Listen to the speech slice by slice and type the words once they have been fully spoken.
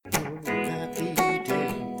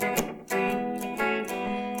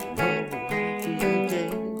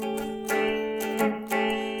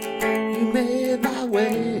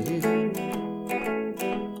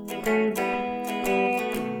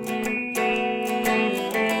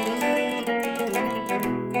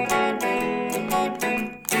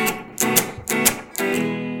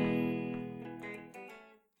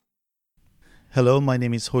Hello, my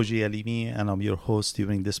name is Hoji Alimi, and I'm your host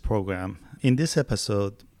during this program. In this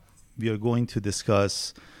episode, we are going to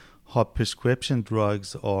discuss how prescription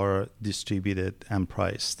drugs are distributed and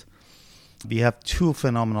priced. We have two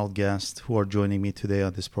phenomenal guests who are joining me today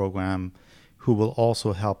on this program who will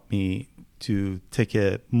also help me to take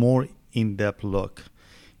a more in-depth look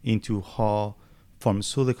into how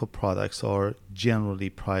pharmaceutical products are generally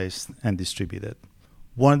priced and distributed.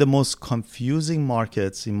 One of the most confusing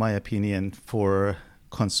markets, in my opinion, for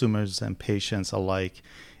consumers and patients alike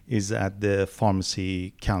is at the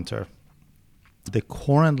pharmacy counter. The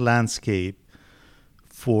current landscape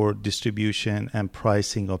for distribution and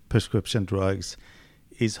pricing of prescription drugs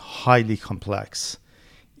is highly complex.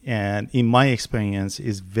 And in my experience,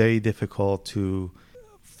 is very difficult to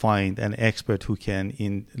find an expert who can,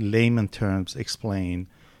 in layman terms, explain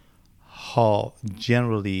how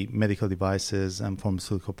generally medical devices and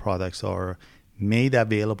pharmaceutical products are made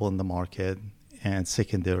available in the market and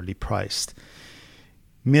secondarily priced.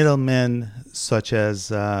 Middlemen such as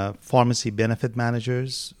pharmacy benefit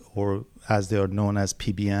managers, or as they are known as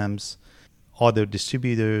PBMs, other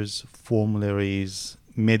distributors, formularies,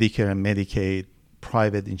 Medicare and Medicaid,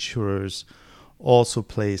 private insurers also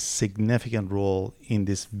play a significant role in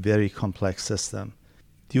this very complex system.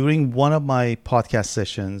 During one of my podcast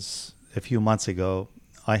sessions a few months ago,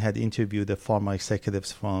 I had interviewed the pharma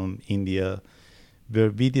executives from India where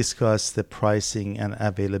we discussed the pricing and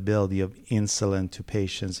availability of insulin to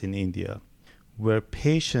patients in India, where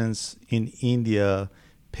patients in India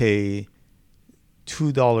pay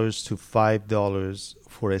 $2 to $5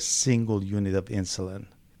 for a single unit of insulin,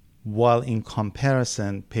 while in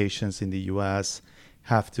comparison, patients in the US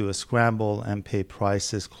have to scramble and pay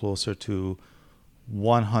prices closer to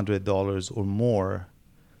 $100 or more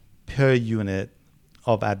per unit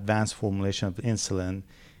of advanced formulation of insulin,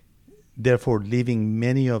 therefore leaving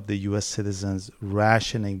many of the U.S. citizens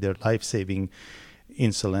rationing their life-saving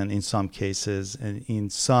insulin in some cases, and in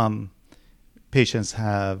some patients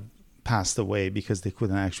have passed away because they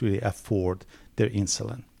couldn't actually afford their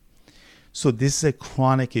insulin. So this is a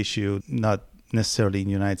chronic issue, not necessarily in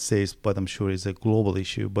the United States, but I'm sure it's a global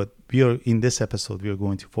issue. But in this episode, we are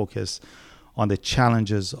going to focus on the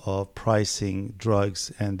challenges of pricing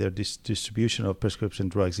drugs and their distribution of prescription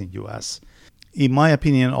drugs in the U.S. In my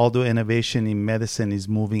opinion, although innovation in medicine is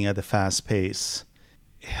moving at a fast pace,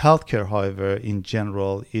 healthcare, however, in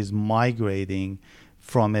general, is migrating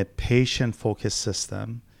from a patient-focused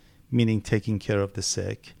system, meaning taking care of the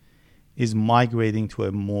sick, is migrating to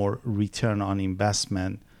a more return on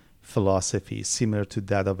investment philosophy, similar to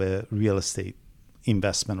that of a real estate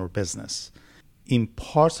investment or business. In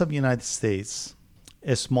parts of the United States,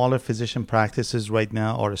 smaller physician practices right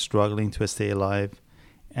now are struggling to stay alive,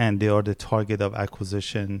 and they are the target of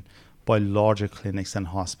acquisition by larger clinics and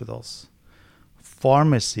hospitals.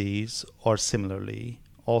 Pharmacies are similarly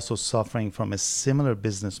also suffering from a similar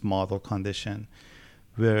business model condition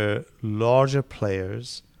where larger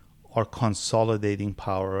players are consolidating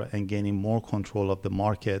power and gaining more control of the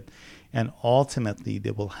market, and ultimately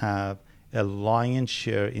they will have a lion's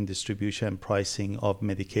share in distribution and pricing of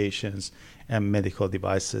medications and medical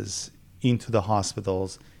devices into the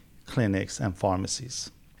hospitals, clinics, and pharmacies.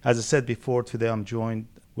 As I said before, today I'm joined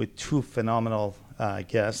with two phenomenal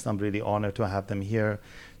guests. I'm really honored to have them here.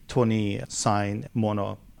 Tony Sain,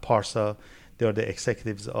 Mona Parsa. They are the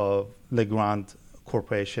executives of Legrand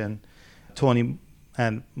Corporation. Tony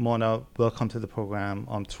and Mona, welcome to the program.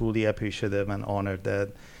 I'm truly appreciative and honored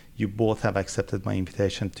that you both have accepted my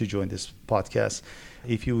invitation to join this podcast.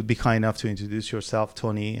 If you would be kind enough to introduce yourself,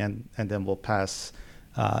 Tony, and then we'll pass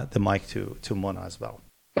the mic to Mona as well.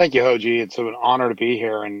 Thank you, Hoji. It's an honor to be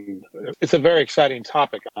here, and it's a very exciting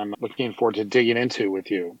topic I'm looking forward to digging into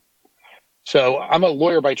with you. So I'm a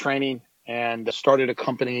lawyer by training and started a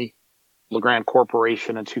company, Legrand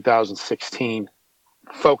Corporation, in 2016,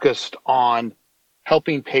 focused on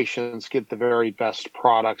helping patients get the very best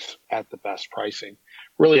products at the best pricing.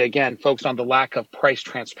 Really, again, focused on the lack of price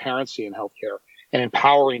transparency in healthcare and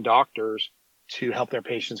empowering doctors to help their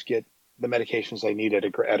patients get the medications they need at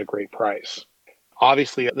a great price.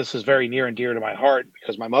 Obviously, this is very near and dear to my heart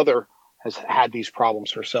because my mother has had these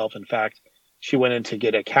problems herself. In fact, she went in to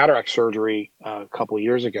get a cataract surgery a couple of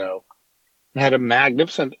years ago and had a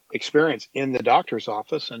magnificent experience in the doctor's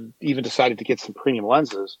office and even decided to get some premium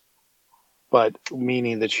lenses, but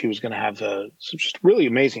meaning that she was going to have some just really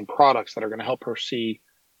amazing products that are going to help her see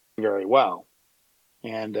very well.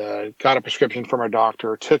 And got a prescription from her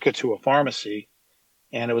doctor, took it to a pharmacy,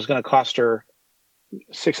 and it was going to cost her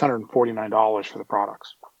 $649 for the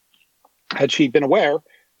products. Had she been aware,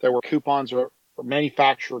 there were coupons or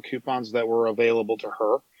manufacturer coupons that were available to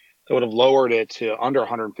her that would have lowered it to under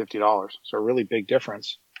 $150. So a really big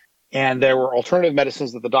difference. And there were alternative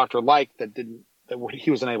medicines that the doctor liked that he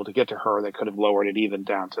was unable to get to her that could have lowered it even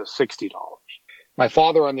down to $60. My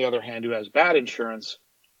father, on the other hand, who has bad insurance,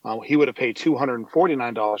 he would have paid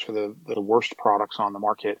 $249 for the worst products on the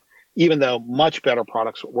market, even though much better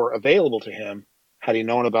products were available to him had he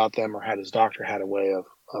known about them or had his doctor had a way of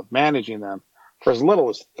managing them for as little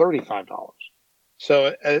as $35.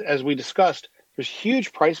 So as we discussed, there's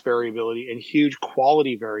huge price variability and huge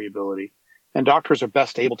quality variability, and doctors are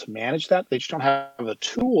best able to manage that. They just don't have a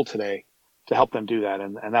tool today to help them do that,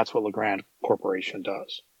 and that's what Legrand Corporation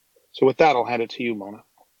does. So with that, I'll hand it to you, Mona.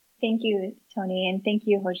 Thank you, Tony, and thank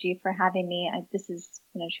you, Hoji, for having me. This is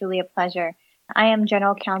truly a pleasure. I am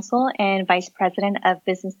General Counsel and Vice President of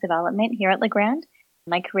Business Development here at Legrand.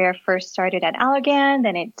 My career first started at Allergan,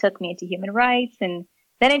 then it took me into human rights, and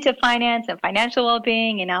then into finance and financial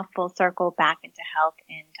well-being, and now full circle back into health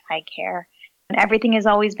and eye care. And everything has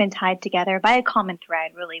always been tied together by a common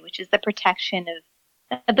thread, really, which is the protection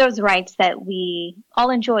of those rights that we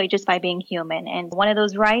all enjoy just by being human. And one of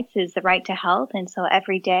those rights is the right to health. And so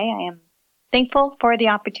every day I am thankful for the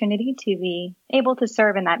opportunity to be able to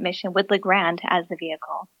serve in that mission with Legrand as the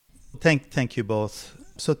vehicle. Thank you both.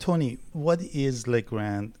 So Tony, what is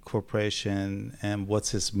Legrand Corporation and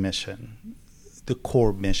what's its mission, the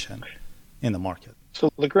core mission in the market?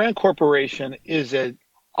 So Legrand Corporation is an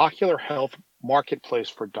ocular health marketplace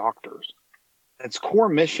for doctors. Its core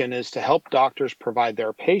mission is to help doctors provide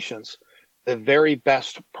their patients the very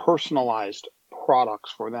best personalized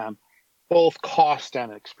products for them, both cost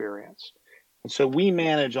and experience. And so we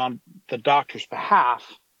manage on the doctor's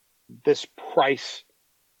behalf this price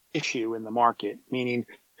issue in the market, meaning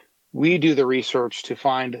we do the research to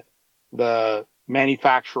find the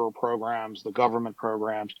manufacturer programs, the government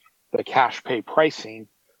programs, the cash pay pricing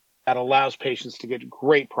that allows patients to get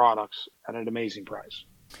great products at an amazing price.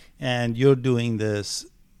 And you're doing this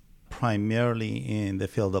primarily in the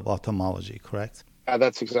field of ophthalmology, correct?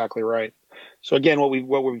 That's exactly right. So again, what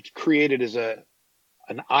we've created is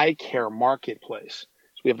an eye care marketplace.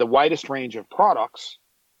 So we have the widest range of products,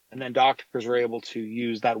 and then doctors are able to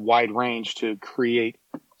use that wide range to create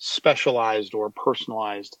specialized or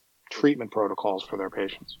personalized treatment protocols for their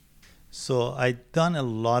patients. So I've done a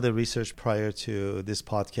lot of research prior to this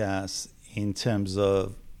podcast in terms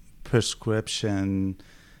of prescription,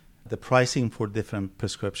 the pricing for different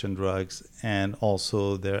prescription drugs, and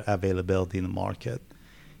also their availability in the market.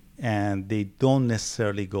 And they don't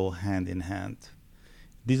necessarily go hand in hand.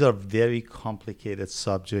 These are very complicated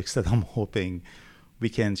subjects that I'm hoping we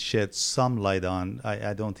can shed some light on.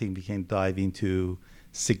 I don't think we can dive into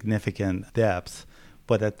significant depth,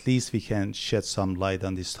 but at least we can shed some light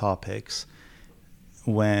on these topics.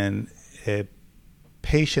 When a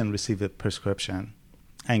patient receives a prescription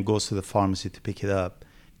and goes to the pharmacy to pick it up,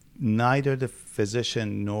 neither the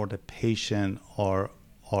physician nor the patient are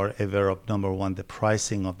aware of, number one, the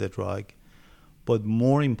pricing of the drug, but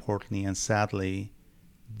more importantly and sadly,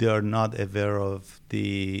 they are not aware of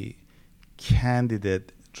the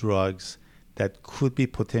candidate drugs that could be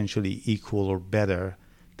potentially equal or better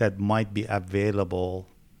that might be available.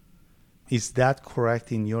 Is that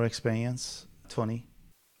correct in your experience, Tony?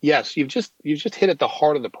 Yes, you've just hit at the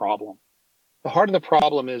heart of the problem. The heart of the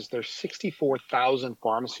problem is there's 64,000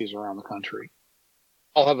 pharmacies around the country.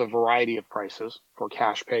 All have a variety of prices for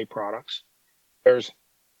cash pay products. There's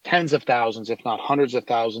tens of thousands, if not hundreds of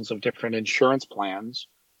thousands of different insurance plans,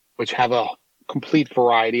 which have a complete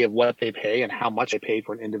variety of what they pay and how much they pay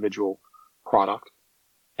for an individual product.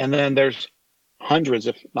 And then there's hundreds,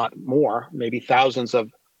 if not more, maybe thousands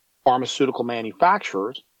of pharmaceutical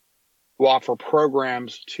manufacturers who offer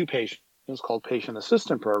programs to patients called patient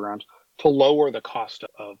assistance programs to lower the cost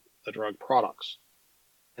of the drug products.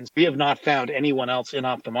 And we have not found anyone else in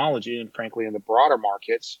ophthalmology and frankly in the broader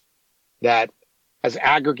markets that has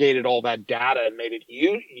aggregated all that data and made it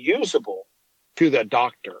usable to the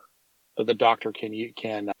doctor, so the doctor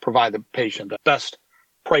can provide the patient the best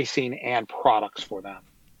pricing and products for them.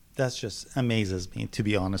 That just amazes me, to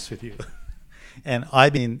be honest with you. And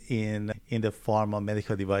I've been in the pharma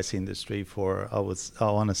medical device industry for, I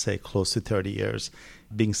want to say, close to 30 years,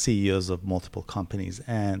 being CEOs of multiple companies.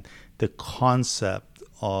 And the concept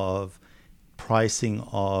of pricing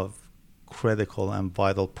of critical and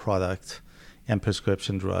vital product and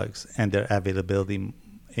prescription drugs and their availability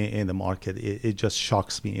in the market, it just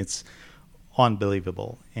shocks me. It's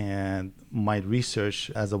unbelievable. And my research,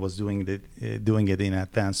 as I was doing it in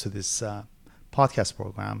advance to this podcast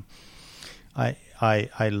program,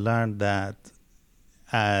 I learned that,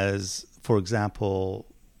 as for example,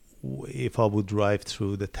 if I would drive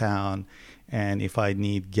through the town And if I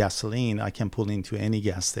need gasoline, I can pull into any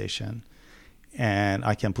gas station and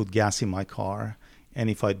I can put gas in my car. And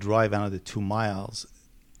if I drive another 2 miles,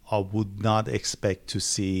 I would not expect to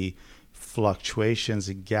see fluctuations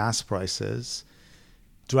in gas prices,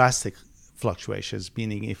 drastic fluctuations,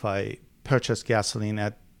 meaning if I purchase gasoline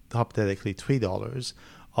at hypothetically $3,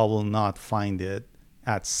 I will not find it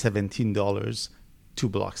at $17 2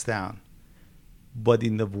 blocks down. But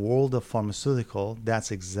in the world of pharmaceutical,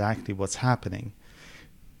 that's exactly what's happening.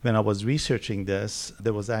 When I was researching this,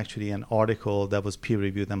 there was actually an article that was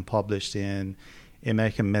peer-reviewed and published in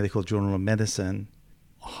American Medical Journal of Medicine,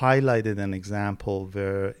 highlighted an example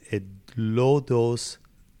where a low-dose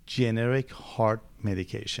generic heart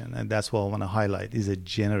medication, and that's what I want to highlight, is a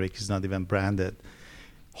generic, it's not even branded,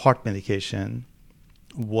 heart medication,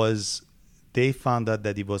 they found out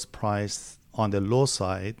that it was priced on the low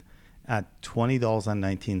side at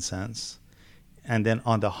 $20.19, and then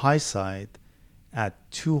on the high side at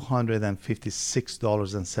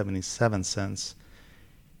 $256.77.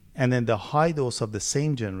 And then the high dose of the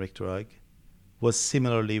same generic drug was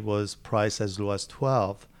priced as low as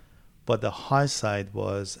 $12, but the high side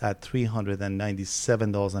was at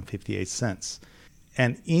 $397.58.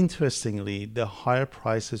 And interestingly, the higher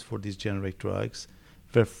prices for these generic drugs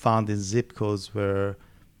were found in zip codes where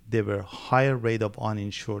there were higher rate of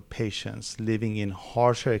uninsured patients living in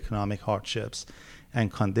harsher economic hardships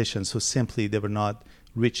and conditions. So simply, they were not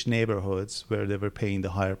rich neighborhoods where they were paying the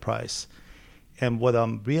higher price. And what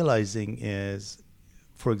I'm realizing is,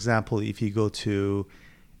 for example, if you go to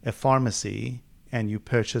a pharmacy and you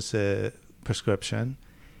purchase a prescription,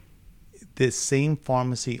 the same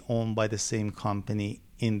pharmacy owned by the same company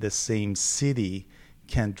in the same city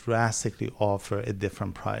can drastically offer a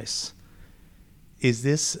different price. Is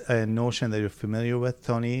this a notion that you're familiar with,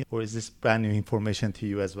 Tony, or is this brand new information to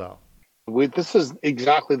you as well? This is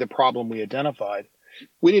exactly the problem we identified.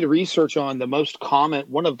 We did research on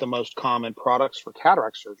one of the most common products for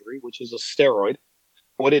cataract surgery, which is a steroid.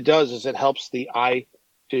 What it does is it helps the eye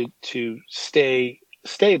to stay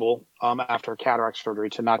stable after cataract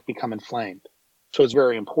surgery, to not become inflamed. So it's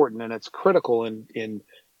very important, and it's critical in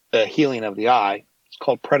the healing of the eye. It's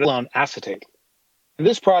called prednisolone acetate. And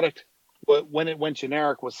this product, when it went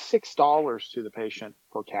generic, was $6 to the patient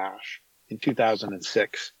for cash in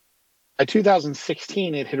 2006. By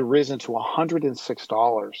 2016, it had risen to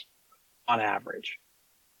 $106 on average.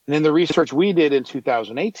 And in the research we did in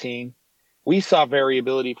 2018, we saw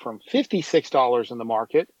variability from $56 in the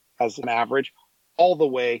market as an average all the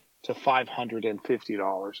way to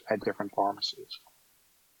 $550 at different pharmacies.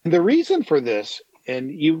 And the reason for this,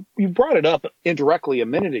 and you brought it up indirectly a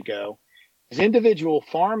minute ago, is individual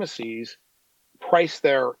pharmacies price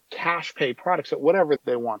their cash pay products at whatever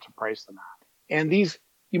they want to price them at. And these,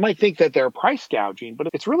 you might think that they're price gouging, but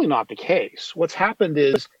it's really not the case. What's happened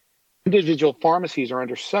is individual pharmacies are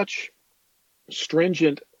under such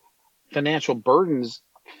stringent financial burdens,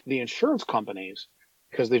 the insurance companies,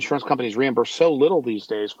 because the insurance companies reimburse so little these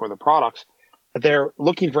days for the products, that they're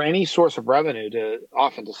looking for any source of revenue to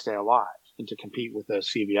stay alive and to compete with the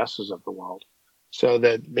CVSs of the world. So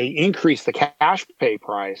that they increase the cash pay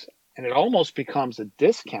price, and it almost becomes a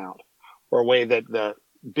discount, or a way that the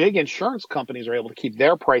big insurance companies are able to keep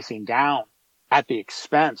their pricing down at the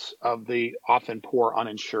expense of the often poor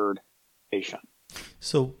uninsured patient.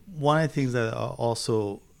 So one of the things that I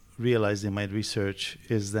also realized in my research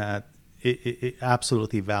is that it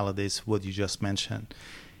absolutely validates what you just mentioned.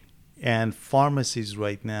 And pharmacies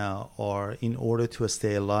right now are, in order to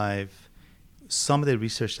stay alive, some of the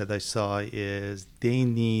research that I saw is they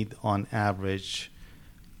need on average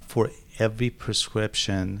for every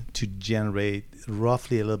prescription to generate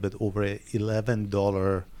roughly a little bit over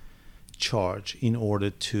 $11 charge in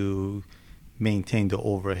order to maintain the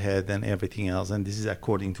overhead and everything else. And this is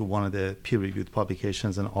according to one of the peer-reviewed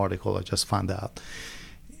publications, an article I just found out.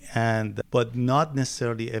 But not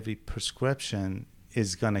necessarily every prescription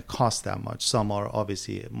is going to cost that much. Some are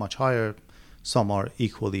obviously much higher, some are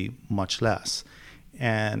equally much less.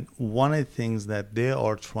 And one of the things that they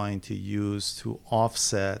are trying to use to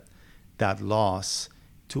offset that loss,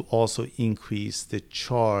 to also increase the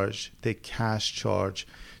charge, the cash charge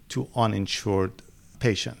to uninsured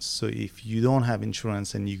patients. So if you don't have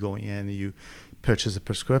insurance and you go in and you purchase a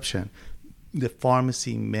prescription, the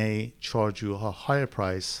pharmacy may charge you a higher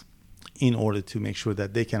price in order to make sure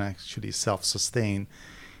that they can actually self-sustain.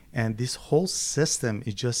 And this whole system,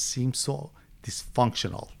 it just seems so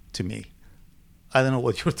dysfunctional to me. I don't know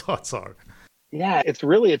what your thoughts are. Yeah, it's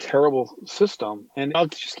really a terrible system. And I'll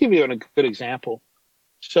just give you a good example.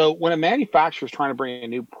 So when a manufacturer is trying to bring a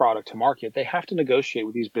new product to market, they have to negotiate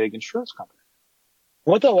with these big insurance companies.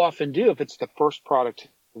 What they'll often do, if it's the first product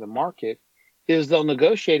in the market, is they'll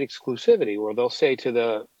negotiate exclusivity, where they'll say to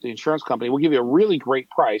the insurance company, we'll give you a really great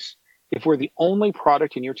price if we're the only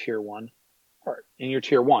product in your tier one, in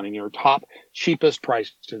your top cheapest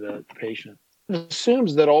price to the patient. It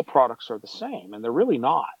assumes that all products are the same, and they're really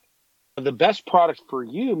not. The best product for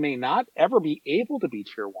you may not ever be able to be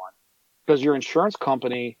tier one, because your insurance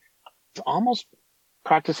company is almost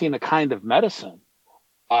practicing a kind of medicine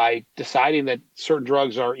by deciding that certain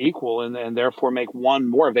drugs are equal and therefore make one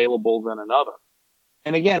more available than another.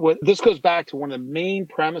 And again, this goes back to one of the main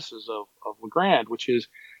premises of Legrand, which is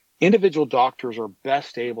individual doctors are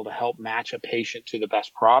best able to help match a patient to the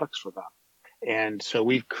best products for them. And so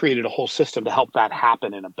we've created a whole system to help that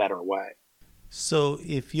happen in a better way. So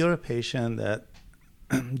if you're a patient that,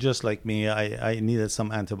 just like me, I needed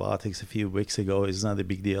some antibiotics a few weeks ago, it's not a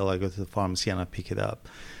big deal. I go to the pharmacy and I pick it up.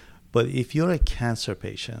 But if you're a cancer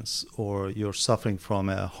patient or you're suffering from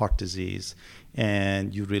a heart disease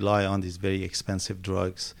and you rely on these very expensive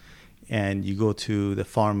drugs and you go to the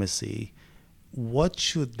pharmacy, what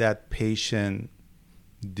should that patient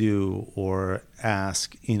do or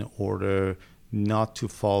ask in order not to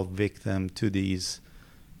fall victim to these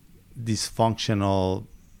dysfunctional,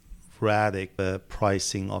 erratic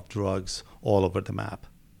pricing of drugs all over the map?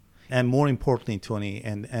 And more importantly, Tony,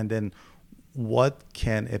 and then what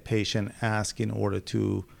can a patient ask in order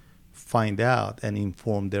to find out and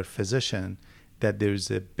inform their physician that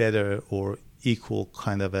there's a better or equal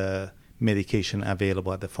kind of a medication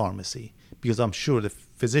available at the pharmacy? Because I'm sure the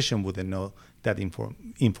physician wouldn't know that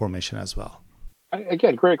information as well.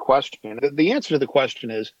 Again, great question. The answer to the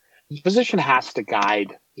question is the physician has to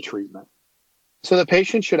guide the treatment. So the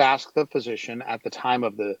patient should ask the physician at the time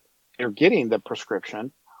of they're getting the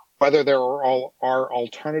prescription whether there are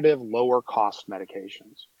alternative lower cost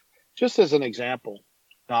medications. Just as an example,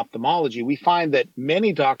 in ophthalmology, we find that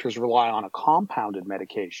many doctors rely on a compounded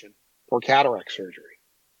medication for cataract surgery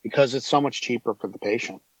because it's so much cheaper for the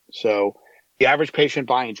patient. So the average patient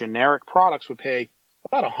buying generic products would pay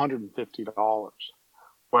about $150,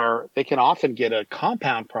 where they can often get a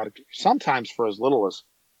compound product sometimes for as little as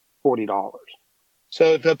 $40.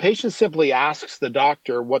 So if a patient simply asks the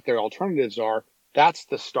doctor what their alternatives are, that's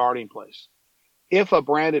the starting place. If a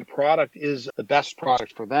branded product is the best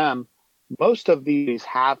product for them, most of these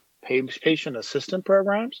have patient assistant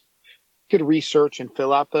programs. You could research and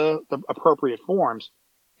fill out the appropriate forms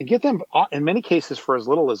and get them, in many cases, for as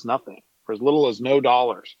little as nothing, for as little as no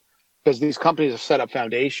dollars, because these companies have set up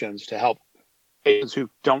foundations to help patients who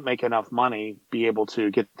don't make enough money be able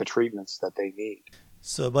to get the treatments that they need.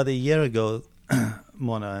 So about a year ago,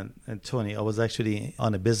 Mona and Tony, I was actually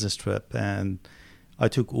on a business trip and I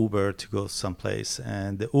took Uber to go someplace,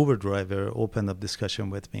 and the Uber driver opened up discussion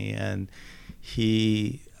with me, and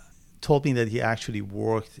he told me that he actually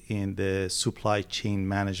worked in the supply chain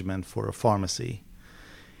management for a pharmacy.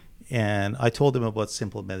 And I told him about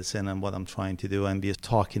simple medicine and what I'm trying to do, and we were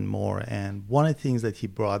talking more. And one of the things that he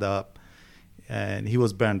brought up, and he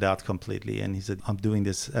was burned out completely, and he said, I'm doing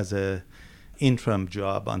this as a interim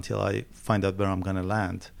job until I find out where I'm going to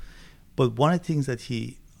land. But one of the things that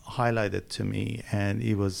he highlighted to me, and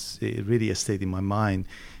it really stayed in my mind,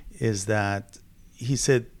 is that he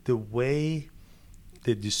said the way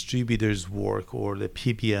the distributors work, or the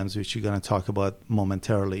PBMs, which you're going to talk about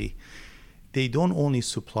momentarily, they don't only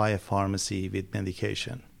supply a pharmacy with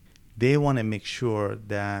medication. They want to make sure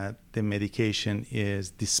that the medication is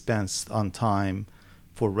dispensed on time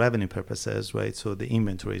for revenue purposes, right? So the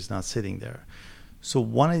inventory is not sitting there. So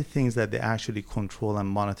one of the things that they actually control and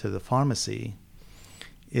monitor the pharmacy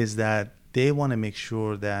is that they want to make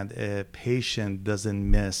sure that a patient doesn't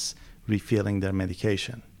miss refilling their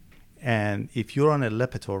medication. And if you're on a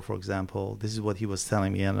Lipitor, for example, this is what he was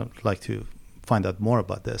telling me, and I'd like to find out more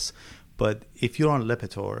about this. But if you're on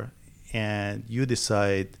Lipitor and you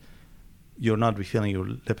decide you're not refilling your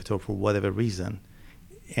Lipitor for whatever reason,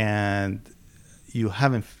 and you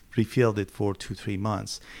haven't refilled it for 2-3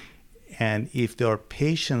 months, and if there are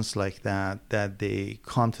patients like that they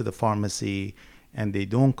come to the pharmacy and they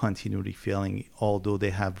don't continue refilling, although they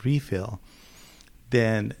have refill,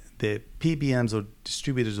 then the PBMs or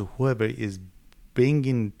distributors or whoever is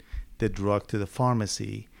bringing the drug to the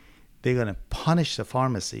pharmacy, they're going to punish the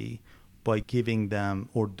pharmacy by giving them,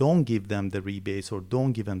 or don't give them, the rebates, or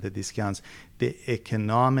don't give them the discounts. They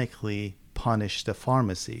economically punish the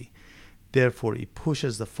pharmacy. Therefore, it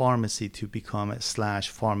pushes the pharmacy to become a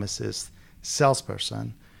 /pharmacist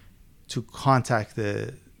salesperson to contact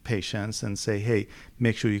the patients and say, hey,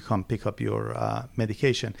 make sure you come pick up your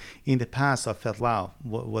medication. In the past, I felt, wow,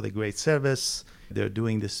 what a great service. They're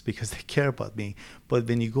doing this because they care about me. But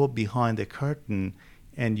when you go behind the curtain,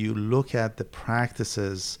 and you look at the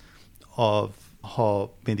practices of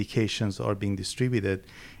how medications are being distributed,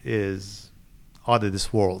 is out of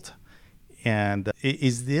this world. And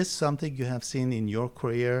is this something you have seen in your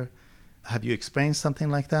career? Have you experienced something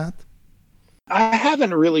like that? I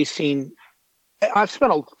haven't really seen. I've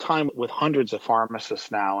spent a time with hundreds of pharmacists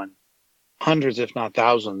now, and hundreds, if not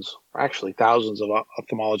thousands, or actually thousands of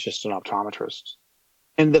ophthalmologists and optometrists.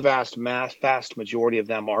 And the vast majority of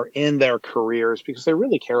them are in their careers because they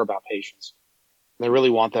really care about patients. They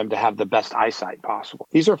really want them to have the best eyesight possible.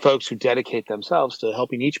 These are folks who dedicate themselves to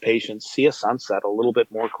helping each patient see a sunset a little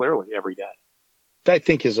bit more clearly every day. That I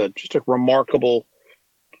think is just a remarkable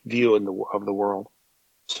view of the world.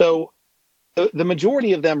 So the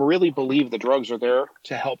majority of them really believe the drugs are there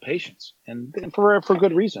to help patients, and for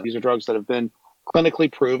good reason. These are drugs that have been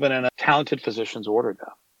clinically proven and talented physicians ordered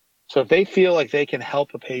them. So if they feel like they can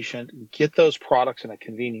help a patient get those products in a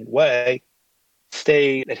convenient way,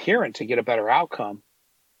 stay adherent to get a better outcome,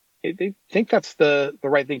 they think that's the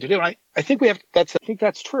right thing to do. And I think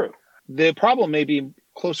that's true. The problem may be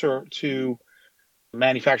closer to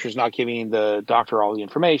manufacturers not giving the doctor all the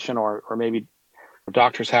information, or maybe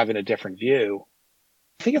doctors having a different view.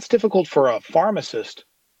 I think it's difficult for a pharmacist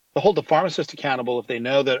to hold the pharmacist accountable if they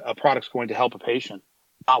know that a product's going to help a patient,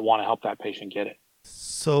 not want to help that patient get it.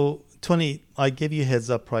 So, Tony, I gave you a heads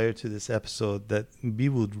up prior to this episode that we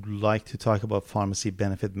would like to talk about pharmacy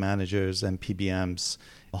benefit managers and PBMs.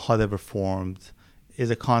 How they were formed is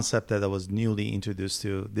a concept that I was newly introduced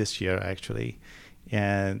to this year, actually.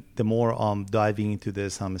 And the more I'm diving into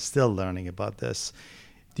this, I'm still learning about this.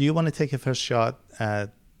 Do you want to take a first shot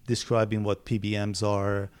at describing what PBMs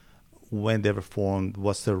are, when they were formed,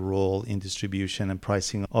 what's their role in distribution and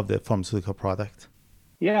pricing of the pharmaceutical product?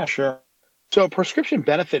 Yeah, sure. So a prescription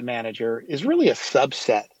benefit manager is really a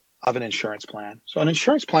subset of an insurance plan. So an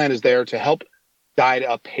insurance plan is there to help guide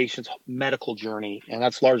a patient's medical journey, and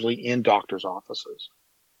that's largely in doctors' offices.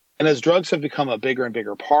 And as drugs have become a bigger and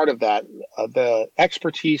bigger part of that, the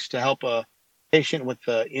expertise to help a patient with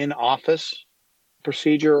the in-office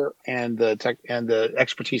procedure and the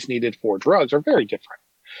expertise needed for drugs are very different.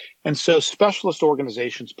 And so specialist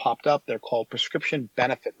organizations popped up. They're called prescription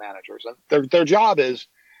benefit managers. And their job is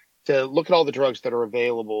to look at all the drugs that are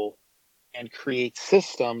available and create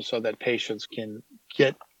systems so that patients can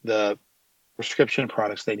get the prescription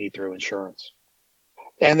products they need through insurance.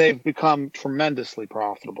 And they've become tremendously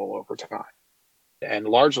profitable over time. And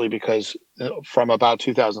largely because from about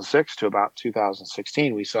 2006 to about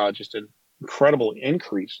 2016, we saw just an incredible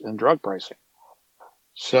increase in drug pricing.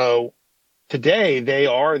 So today they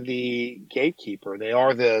are the gatekeeper. They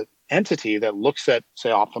are the entity that looks at,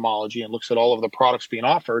 say, ophthalmology and looks at all of the products being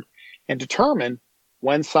offered and determine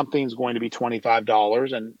when something's going to be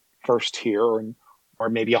 $25 in first tier, or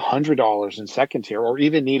maybe $100 in second tier, or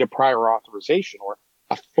even need a prior authorization or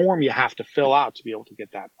a form you have to fill out to be able to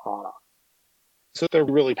get that product. So they're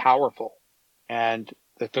really powerful, and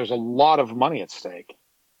that there's a lot of money at stake.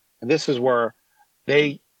 And this is where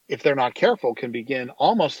they, if they're not careful, can begin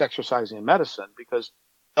almost exercising medicine, because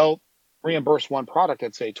they'll reimburse one product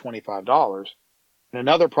at, say, $25, and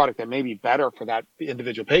another product that may be better for that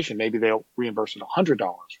individual patient, maybe they'll reimburse it $100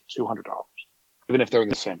 or $200, even if they're in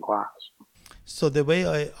the same class. So the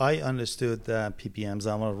way I understood PBMs,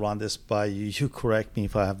 I'm going to run this by you. You correct me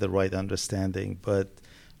if I have the right understanding, but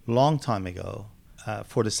long time ago,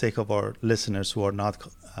 for the sake of our listeners who are not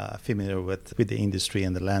familiar with the industry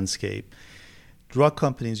and the landscape, drug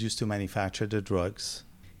companies used to manufacture the drugs,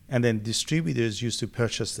 and then distributors used to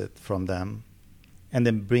purchase it from them and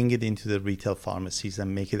then bring it into the retail pharmacies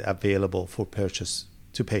and make it available for purchase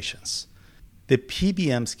to patients. The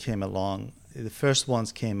PBMs came along. The first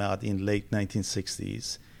ones came out in late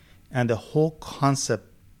 1960s, and the whole concept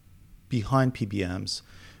behind PBMs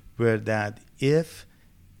were that if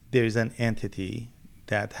there is an entity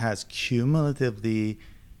that has cumulatively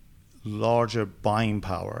larger buying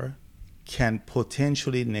power, can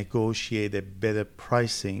potentially negotiate a better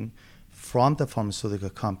pricing from the pharmaceutical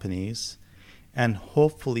companies and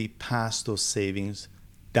hopefully pass those savings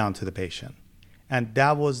down to the patient. And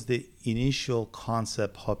that was the initial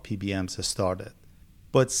concept how PBMs started.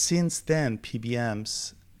 But since then,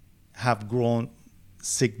 PBMs have grown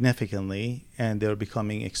significantly, and they're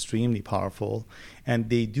becoming extremely powerful. And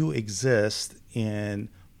they do exist in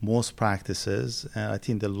most practices. I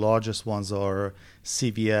think the largest ones are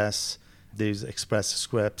CVS, there's Express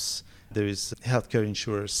Scripts, there's healthcare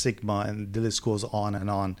insurer Sigma, and the list goes on and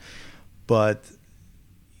on. But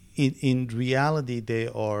in reality, they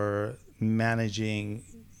are managing,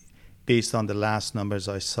 based on the last numbers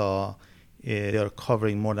I saw, they are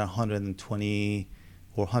covering more than 120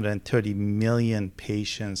 or 130 million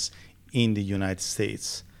patients in the United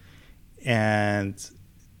States. And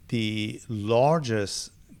the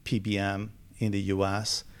largest PBM in the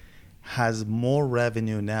US has more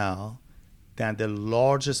revenue now than the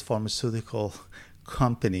largest pharmaceutical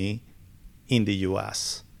company in the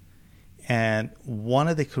US. And one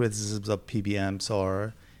of the criticisms of PBMs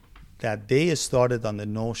are that they started on the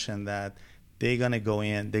notion that they're going to go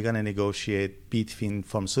in, they're going to negotiate between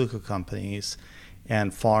pharmaceutical companies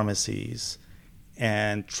and pharmacies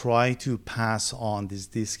and try to pass on these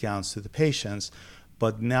discounts to the patients.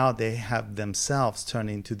 But now they have themselves turned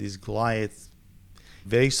into these Goliath,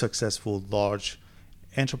 very successful large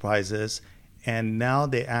enterprises. And now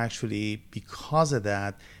they actually, because of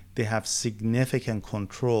that, they have significant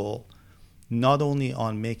control, not only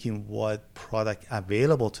on making what product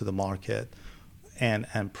available to the market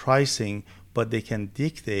and pricing, but they can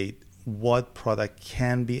dictate what product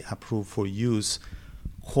can be approved for use,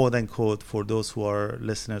 quote unquote, for those who are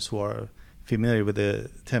listeners who are familiar with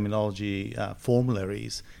the terminology,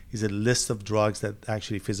 formularies is a list of drugs that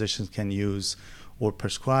actually physicians can use or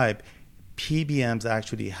prescribe. PBMs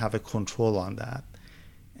actually have a control on that.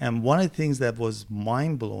 And one of the things that was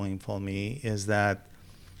mind-blowing for me is that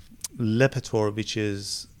Lipitor, which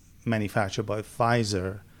is manufactured by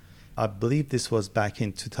Pfizer, I believe this was back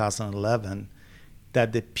in 2011,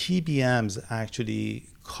 that the PBMs actually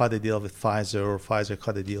cut a deal with Pfizer, or Pfizer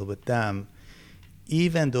cut a deal with them,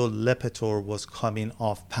 even though Lipitor was coming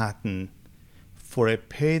off patent. For a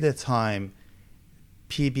period of time,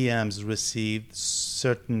 PBMs received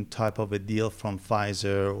certain type of a deal from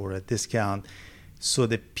Pfizer or a discount, so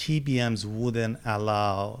the PBMs wouldn't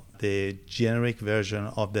allow the generic version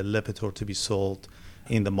of the Lipitor to be sold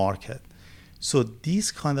in the market. So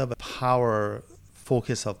these kind of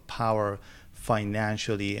focus of power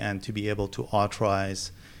financially and to be able to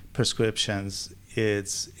authorize prescriptions,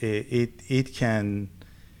 it can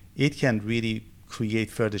really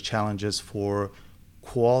create further challenges for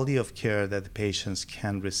quality of care that the patients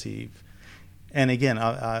can receive. And again,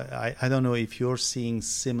 I don't know if you're seeing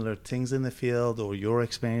similar things in the field or your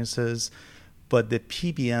experiences, but the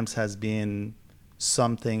PBMs has been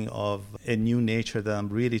something of a new nature that I'm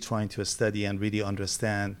really trying to study and really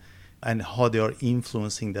understand, and how they are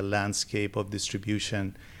influencing the landscape of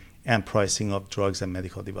distribution and pricing of drugs and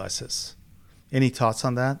medical devices. Any thoughts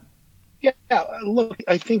on that? Yeah, look,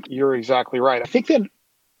 I think you're exactly right. I think that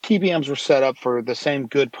PBMs were set up for the same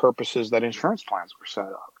good purposes that insurance plans were set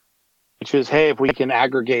up, which is, hey, if we can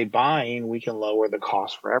aggregate buying, we can lower the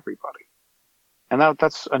cost for everybody. And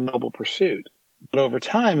that's a noble pursuit. But over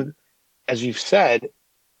time, as you've said,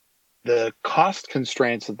 the cost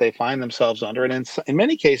constraints that they find themselves under, and in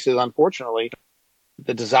many cases, unfortunately,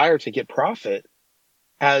 the desire to get profit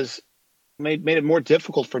has made it more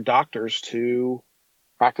difficult for doctors to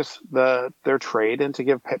practice their trade and to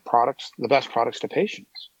give the best products to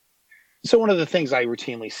patients. So one of the things I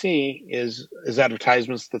routinely see is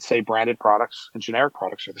advertisements that say branded products and generic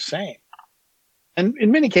products are the same. And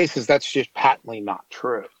in many cases, that's just patently not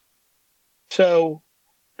true. So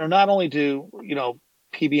not only do,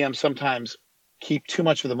 PBMs sometimes keep too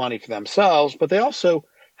much of the money for themselves, but they also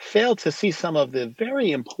fail to see some of the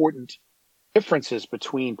very important differences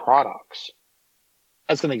between products.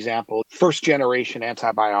 As an example, first generation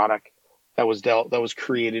antibiotic that was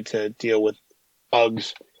created to deal with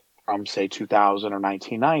bugs from, say, 2000 or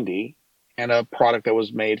 1990, and a product that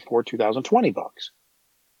was made for 2020 bugs.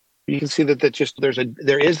 You can see that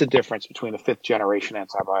there is a difference between a fifth generation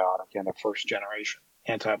antibiotic and a first generation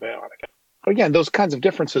antibiotic. But again, those kinds of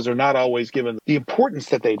differences are not always given the importance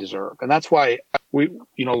that they deserve. And that's why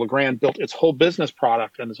Legrand built its whole business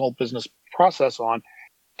product and its whole business process on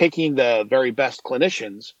taking the very best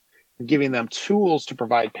clinicians and giving them tools to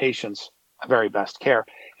provide patients the very best care.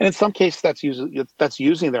 And in some cases, that's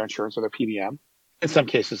using their insurance or their PBM. In some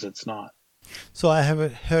cases, it's not. So I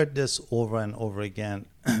have heard this over and over again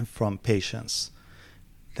from patients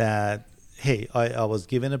that, hey, I was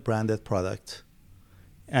given a branded product,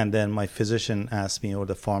 and then my physician asked me or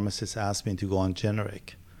the pharmacist asked me to go on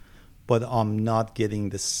generic, but I'm not getting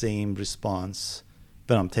the same response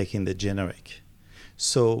when I'm taking the generic.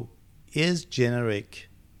 So is generic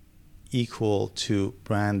equal to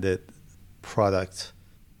branded product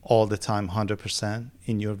all the time, 100%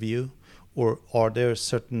 in your view? Or are there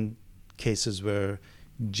certain cases where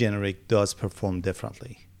generic does perform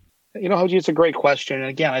differently? Hoji, it's a great question. And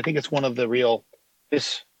again, I think it's one of the real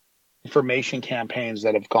disinformation campaigns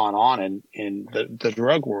that have gone on in the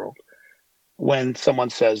drug world when someone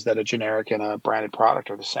says that a generic and a branded product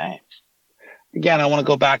are the same. Again, I want to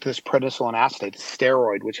go back to this prednisolone acetate, the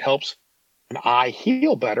steroid, which helps an eye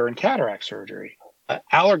heal better in cataract surgery.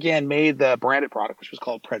 Allergan made the branded product, which was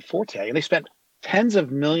called Pred Forte, and they spent tens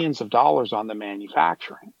of millions of dollars on the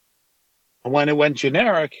manufacturing. And when it went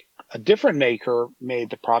generic, a different maker made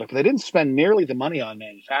the product. They didn't spend nearly the money on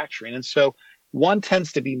manufacturing. And so one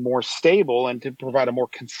tends to be more stable and to provide a more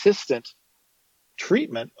consistent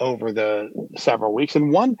treatment over the several weeks.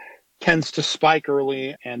 And one tends to spike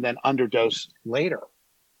early and then underdose later.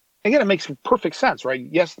 Again, it makes perfect sense, right?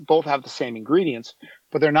 Yes, both have the same ingredients,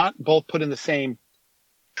 but they're not both put in the same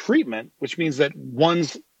treatment, which means that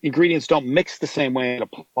one's ingredients don't mix the same way and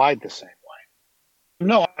applied the same way.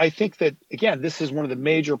 No, I think that, again, this is one of the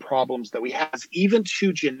major problems that we have. Even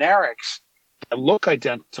two generics that look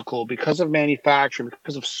identical because of manufacturing,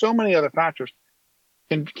 because of so many other factors,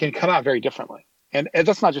 can come out very differently. And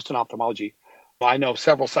that's not just in ophthalmology. I know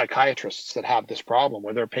several psychiatrists that have this problem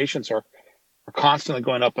where their patients are constantly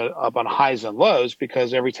going up on highs and lows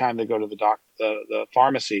because every time they go to the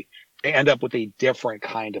pharmacy, they end up with a different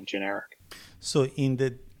kind of generic. So in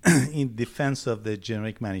defense of the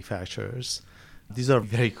generic manufacturers, these are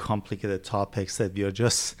very complicated topics that we are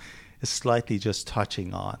just slightly just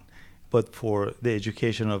touching on. But for the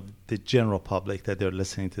education of the general public that they're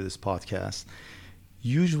listening to this podcast,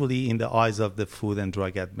 usually in the eyes of the Food and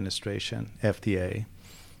Drug Administration, FDA,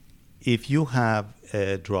 if you have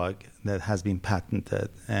a drug that has been patented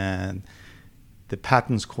and the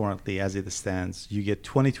patents currently, as it stands, you get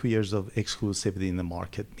 22 years of exclusivity in the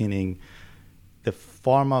market, meaning the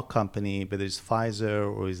pharma company, whether it's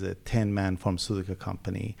Pfizer or is a 10-man pharmaceutical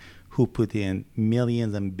company who put in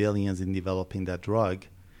millions and billions in developing that drug,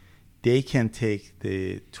 they can take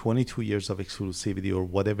the 22 years of exclusivity or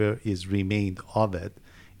whatever is remained of it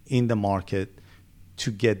in the market to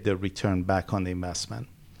get their return back on the investment.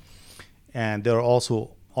 And there are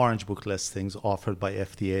also Orange Book listings offered by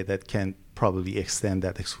FDA that can probably extend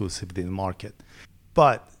that exclusivity in the market.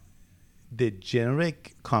 But the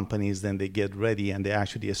generic companies, then they get ready and they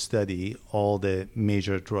actually study all the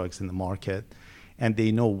major drugs in the market and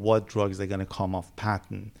they know what drugs are going to come off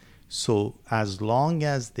patent. So as long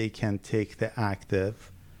as they can take the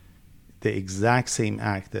active, the exact same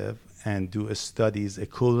active, and do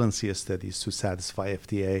equivalency studies to satisfy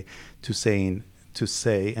FDA to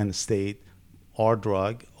say and state our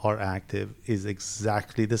drug, our active, is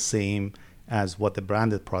exactly the same as what the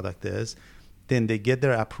branded product is, then they get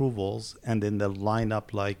their approvals and then they'll line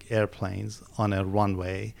up like airplanes on a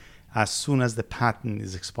runway. As soon as the patent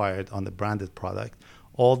is expired on the branded product,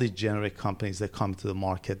 all the generic companies that come to the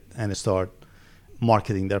market and start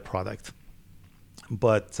marketing their product.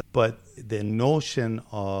 But the notion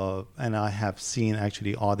of, and I have seen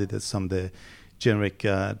actually audited some of the generic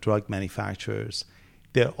drug manufacturers,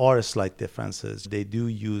 there are slight differences. They do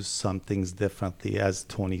use some things differently, as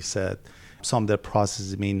Tony said. Some of their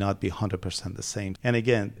processes may not be 100% the same. And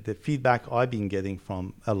again, the feedback I've been getting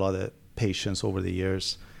from a lot of patients over the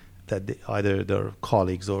years, that either their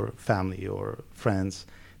colleagues or family or friends,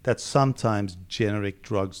 that sometimes generic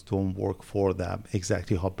drugs don't work for them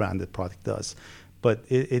exactly how branded product does. But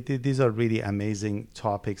these are really amazing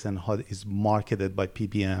topics and how it's marketed by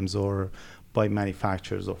PBMs or by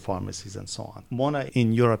manufacturers or pharmacies and so on. Mona,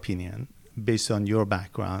 in your opinion, based on your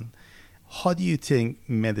background, how do you think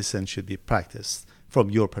medicine should be practiced from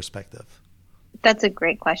your perspective? That's a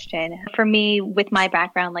great question. For me, with my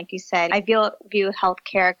background, like you said, I view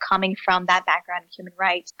healthcare coming from that background of human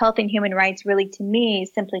rights. Health and human rights really, to me,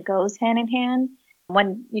 simply goes hand in hand.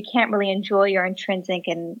 When you can't really enjoy your intrinsic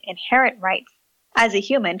and inherent rights as a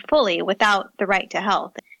human fully without the right to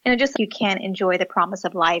health. And just you can't enjoy the promise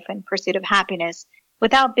of life and pursuit of happiness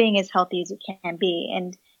without being as healthy as you can be.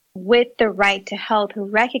 And with the right to health,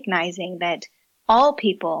 recognizing that all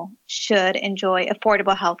people should enjoy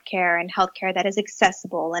affordable health care and health care that is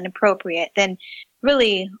accessible and appropriate, then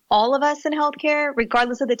really all of us in healthcare,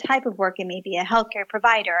 regardless of the type of work it may be, a healthcare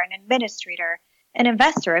provider, an administrator, an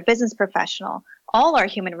investor, a business professional, all are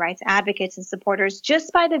human rights advocates and supporters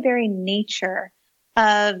just by the very nature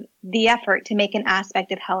of the effort to make an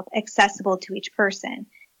aspect of health accessible to each person.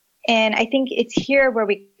 And I think it's here where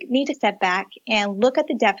we need to step back and look at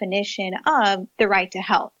the definition of the right to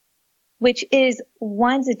health, which is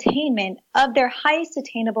one's attainment of their highest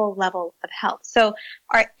attainable level of health. So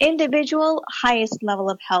our individual highest level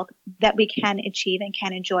of health that we can achieve and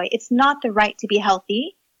can enjoy. It's not the right to be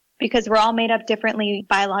healthy because we're all made up differently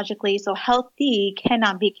biologically. So healthy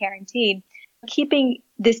cannot be guaranteed. Keeping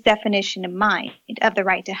this definition in mind of the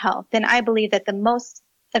right to health, then I believe that the most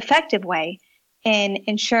effective way in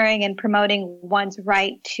ensuring and promoting one's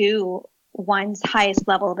right to one's highest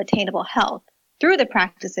level of attainable health through the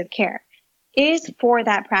practice of care is for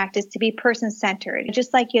that practice to be person-centered.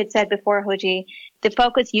 Just like you had said before, Hoji, the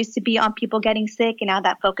focus used to be on people getting sick, and now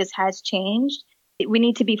that focus has changed. We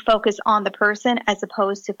need to be focused on the person as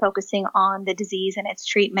opposed to focusing on the disease and its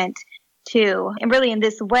treatment too. And really in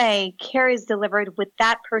this way, care is delivered with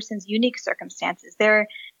that person's unique circumstances, their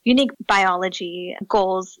unique biology,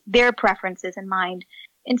 goals, their preferences in mind,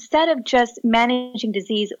 instead of just managing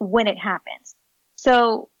disease when it happens.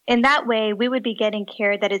 So in that way, we would be getting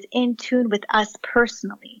care that is in tune with us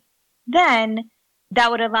personally. Then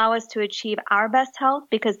that would allow us to achieve our best health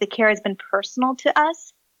because the care has been personal to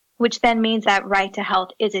us, which then means that right to health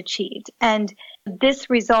is achieved. And this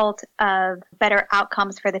result of better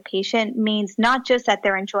outcomes for the patient means not just that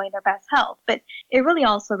they're enjoying their best health, but it really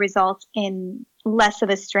also results in less of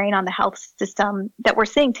a strain on the health system that we're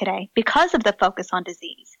seeing today because of the focus on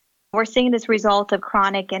disease. We're seeing this result of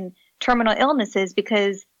chronic and terminal illnesses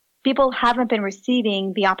because people haven't been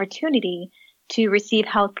receiving the opportunity to receive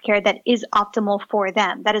health care that is optimal for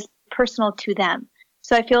them, that is personal to them.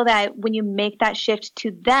 So I feel that when you make that shift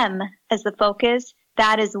to them as the focus,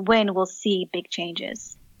 that is when we'll see big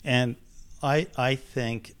changes. And I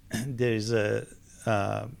think there's a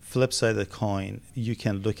flip side of the coin. You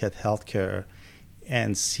can look at healthcare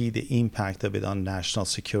and see the impact of it on national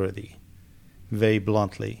security. Very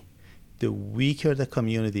bluntly, the weaker the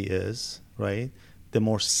community is, right, the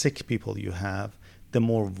more sick people you have, the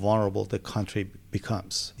more vulnerable the country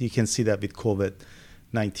becomes. You can see that with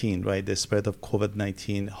COVID-19, right? The spread of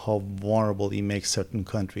COVID-19, how vulnerable it makes certain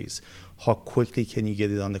countries. How quickly can you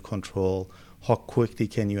get it under control? How quickly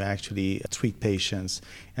can you actually treat patients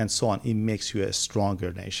and so on? It makes you a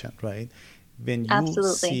stronger nation, right? When you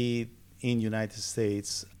Absolutely. see in United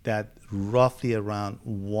States that roughly around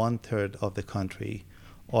 1/3 of the country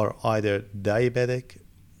are either diabetic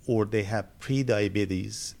or they have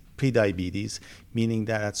prediabetes, meaning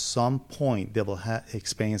that at some point they will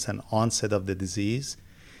experience an onset of the disease,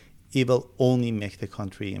 it will only make the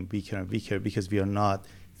country weaker and weaker because we are not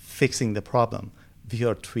fixing the problem. We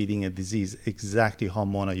are treating a disease exactly how,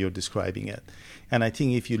 Mona, you're describing it. And I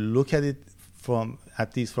think if you look at it from,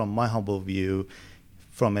 at least from my humble view,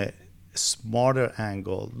 from a smarter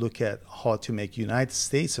angle, look at how to make United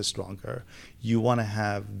States stronger, you want to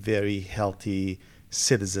have very healthy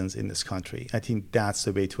citizens in this country. I think that's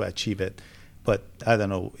the way to achieve it. But I don't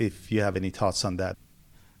know if you have any thoughts on that.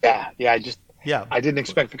 I didn't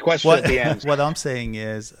expect the question at the end. What I'm saying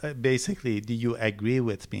is, basically, do you agree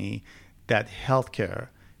with me that healthcare,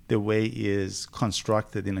 the way it is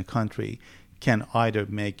constructed in a country, can either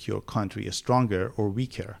make your country stronger or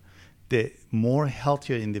weaker? The more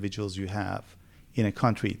healthier individuals you have in a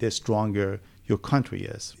country, the stronger your country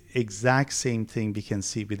is. Exact same thing we can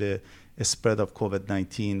see with the spread of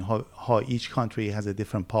COVID-19, how each country has a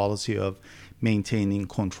different policy of maintaining,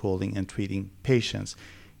 controlling, and treating patients.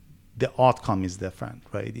 The outcome is different,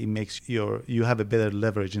 right? It makes you have a better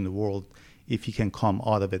leverage in the world if you can come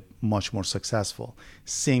out of it much more successful.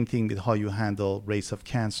 Same thing with how you handle rates of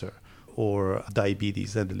cancer or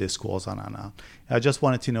diabetes, and the list goes on and on. I just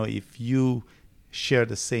wanted to know if you share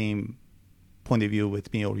the same point of view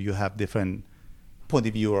with me, or you have different point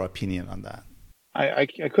of view or opinion on that. I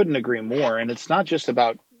couldn't agree more. And it's not just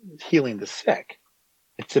about healing the sick.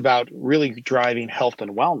 It's about really driving health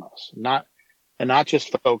and wellness, not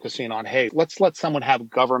just focusing on, hey, let's let someone have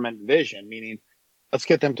government vision, meaning let's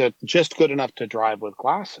get them to just good enough to drive with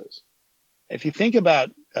glasses. If you think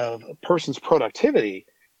about a person's productivity,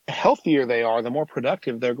 the healthier they are, the more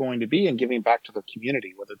productive they're going to be in giving back to the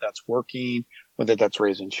community, whether that's working, whether that's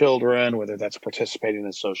raising children, whether that's participating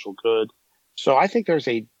in social good. So I think there's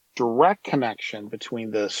a direct connection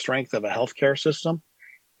between the strength of a healthcare system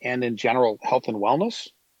and in general health and wellness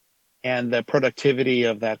and the productivity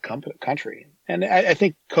of that country. And I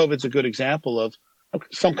think COVID's a good example of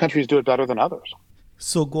some countries do it better than others.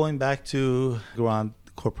 So going back to Grand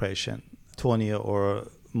Corporation, Tony or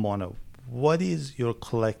Mona, what is your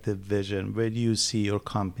collective vision? Where do you see your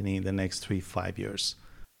company in the next 3-5 years?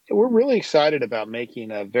 We're really excited about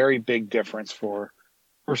making a very big difference for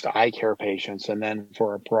first eye care patients and then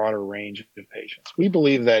for a broader range of patients. We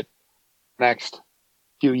believe that next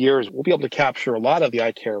few years, we'll be able to capture a lot of the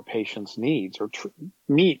eye care patients' needs or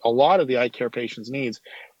meet a lot of the eye care patients' needs,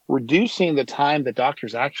 reducing the time that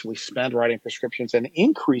doctors actually spend writing prescriptions and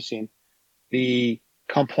increasing the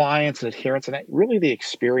compliance and adherence and really the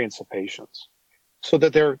experience of patients so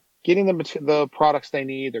that they're getting the products they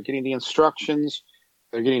need, they're getting the instructions,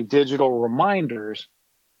 they're getting digital reminders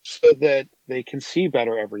so that they can see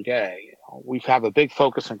better every day. We have a big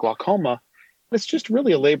focus on glaucoma. It's just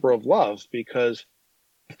really a labor of love because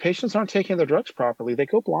if patients aren't taking their drugs properly, they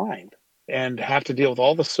go blind. and have to deal with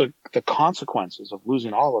all the consequences of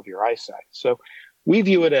losing all of your eyesight. So we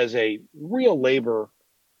view it as a real labor,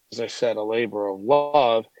 as I said, a labor of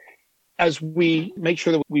love, as we make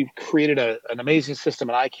sure that we've created an amazing system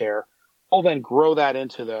in eye care. We'll then grow that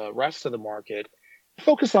into the rest of the market,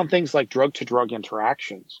 focus on things like drug-to-drug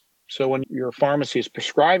interactions. So when your pharmacy is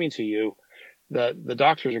prescribing to you, the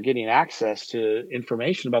doctors are getting access to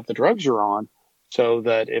information about the drugs you're on, so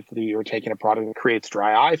that if you're taking a product that creates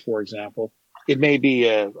dry eye, for example, it may be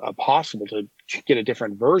possible to get a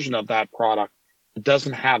different version of that product that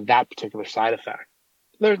doesn't have that particular side effect.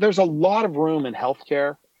 There's a lot of room in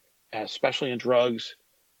healthcare, especially in drugs,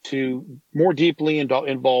 to more deeply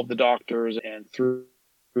involve the doctors, and through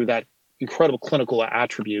that incredible clinical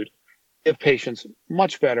attribute, give patients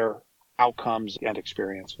much better outcomes and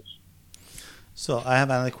experiences. So I have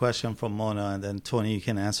another question from Mona, and then Tony, you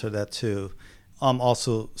can answer that too. I'm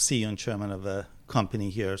also CEO and chairman of a company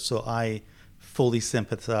here, so I fully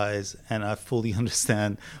sympathize and I fully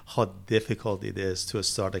understand how difficult it is to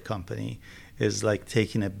start a company. It's like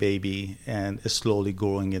taking a baby and slowly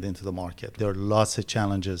growing it into the market. There are lots of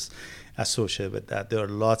challenges associated with that. There are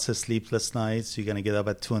lots of sleepless nights. You're going to get up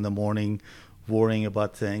at 2 a.m. worrying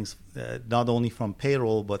about things, not only from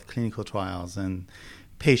payroll, but clinical trials and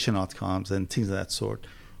patient outcomes and things of that sort.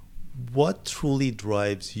 What truly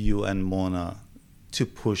drives you and Mona to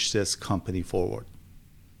push this company forward?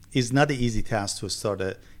 It's not an easy task to start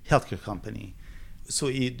a healthcare company. So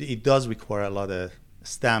it does require a lot of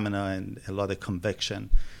stamina and a lot of conviction.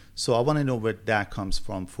 So I want to know where that comes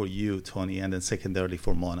from for you, Tony, and then secondarily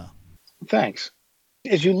for Mona. Thanks.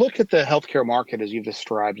 As you look at the healthcare market, as you've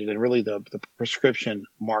described it, and really the prescription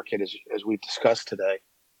market, as we've discussed today,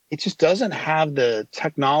 it just doesn't have the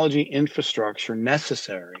technology infrastructure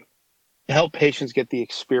necessary to help patients get the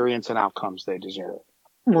experience and outcomes they deserve.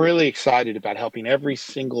 I'm really excited about helping every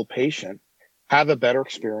single patient have a better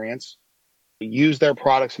experience, use their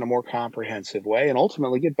products in a more comprehensive way, and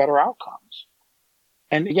ultimately get better outcomes.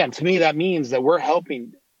 And again, to me, that means that we're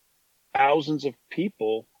helping thousands of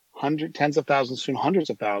people, tens of thousands, soon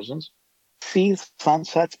hundreds of thousands, see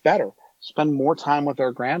sunsets better, spend more time with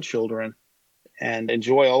their grandchildren, and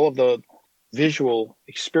enjoy all of the visual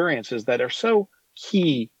experiences that are so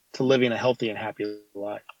key to living a healthy and happy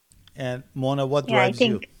life. And Mona, what drives you? I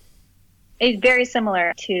think it's very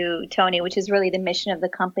similar to Tony, which is really the mission of the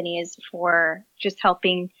company, is for just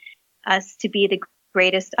helping us to be the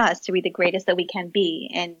greatest us, to be the greatest that we can be.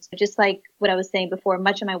 And just like what I was saying before,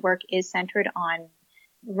 much of my work is centered on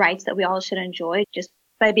rights that we all should enjoy just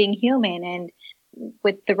by being human. And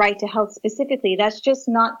with the right to health specifically, that's just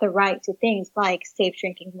not the right to things like safe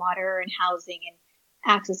drinking water and housing and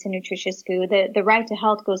access to nutritious food. The right to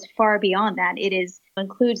health goes far beyond that. It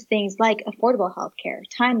includes things like affordable healthcare,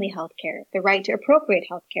 timely healthcare, the right to appropriate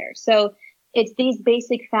healthcare. So it's these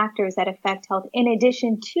basic factors that affect health in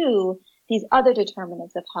addition to these other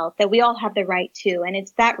determinants of health that we all have the right to. And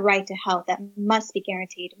it's that right to health that must be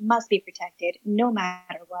guaranteed, must be protected, no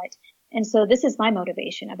matter what. And so this is my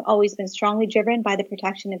motivation. I've always been strongly driven by the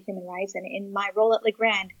protection of human rights. And in my role at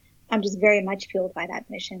Legrand, I'm just very much fueled by that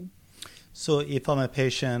mission. So if I'm a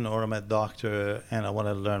patient or I'm a doctor and I want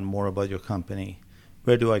to learn more about your company,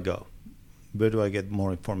 where do I go? Where do I get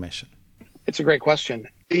more information? It's a great question.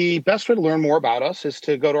 The best way to learn more about us is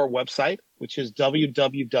to go to our website, which is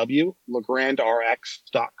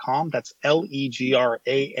www.legrandrx.com. That's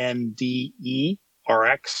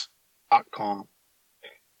LEGRANDERX.com.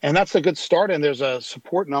 And that's a good start. And there's a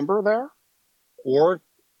support number there, or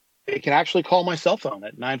they can actually call my cell phone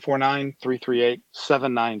at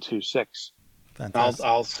 949-338-7926. Fantastic.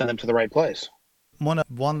 I'll send them to the right place. Mona,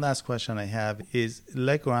 one last question I have is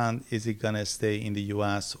Legrand, is it going to stay in the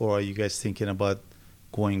U.S. or are you guys thinking about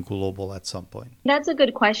going global at some point? That's a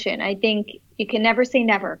good question. I think you can never say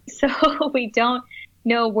never. So we don't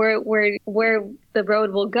know where the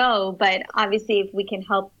road will go. But obviously, if we can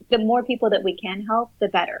help, the more people that we can help, the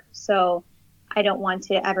better. So I don't want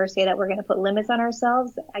to ever say that we're going to put limits on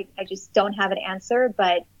ourselves. I just don't have an answer.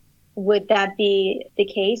 But would that be the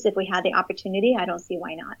case if we had the opportunity? I don't see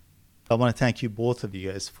why not. I want to thank you, both of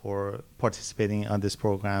you guys, for participating on this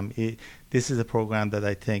program. This is a program that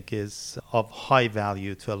I think is of high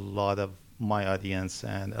value to a lot of my audience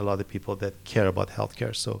and a lot of people that care about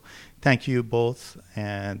healthcare. So thank you both,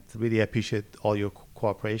 and really appreciate all your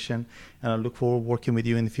cooperation. And I look forward to working with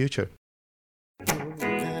you in the future.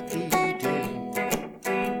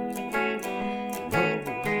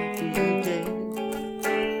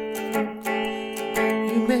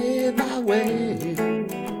 You made my way.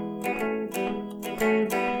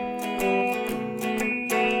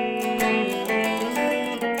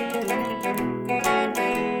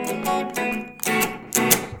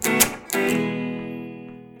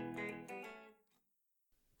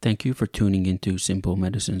 Thank you for tuning into Simple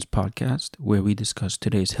Medicine's podcast, where we discuss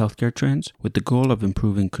today's healthcare trends with the goal of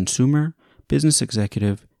improving consumer, business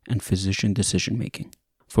executive, and physician decision-making.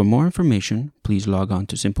 For more information, please log on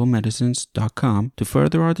to simplemedicines.com to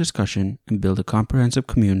further our discussion and build a comprehensive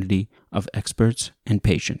community of experts and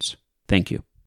patients. Thank you.